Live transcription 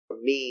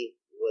me,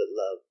 what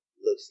love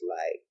looks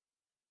like,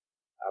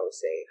 I would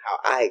say how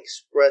I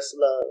express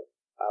love,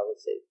 I would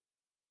say,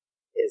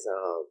 is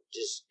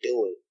just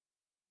doing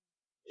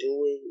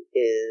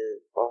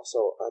and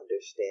also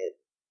understand.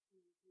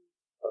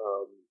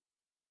 Um,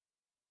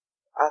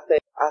 I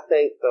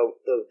think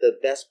the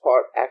best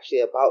part actually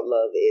about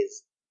love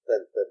is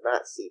the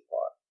not see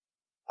part.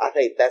 I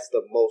think that's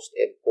the most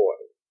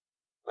important.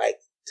 Like,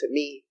 to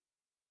me,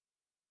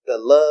 the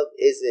love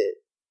isn't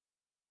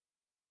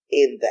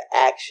in the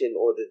action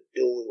or the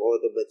doing or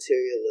the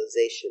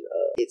materialization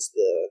of. It's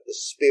the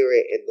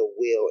spirit and the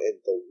will and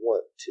the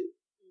want to.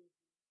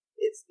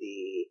 It's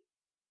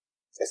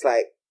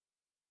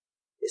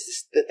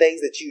just the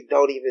things that you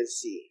don't even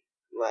see.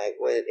 Like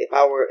when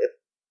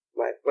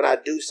I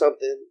do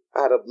something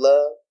out of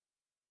love,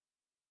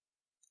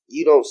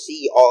 you don't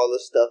see all the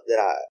stuff that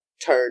I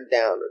turned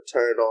down or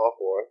turned off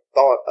or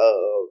thought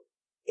of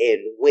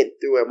and went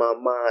through in my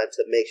mind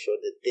to make sure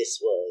that this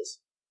was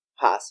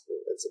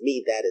possible. And to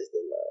me, that is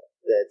the love,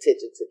 the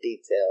attention to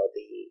detail,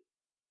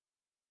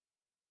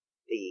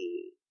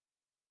 the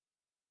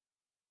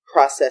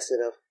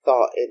processing of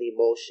thought and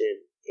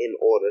emotion in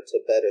order to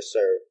better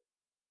serve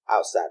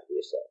outside of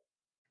yourself.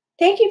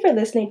 Thank you for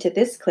listening to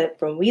this clip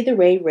from We the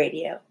Ray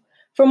Radio.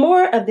 For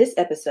more of this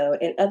episode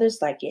and others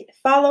like it,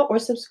 follow or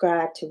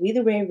subscribe to We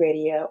the Ray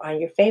Radio on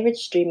your favorite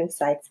streaming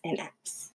sites and apps.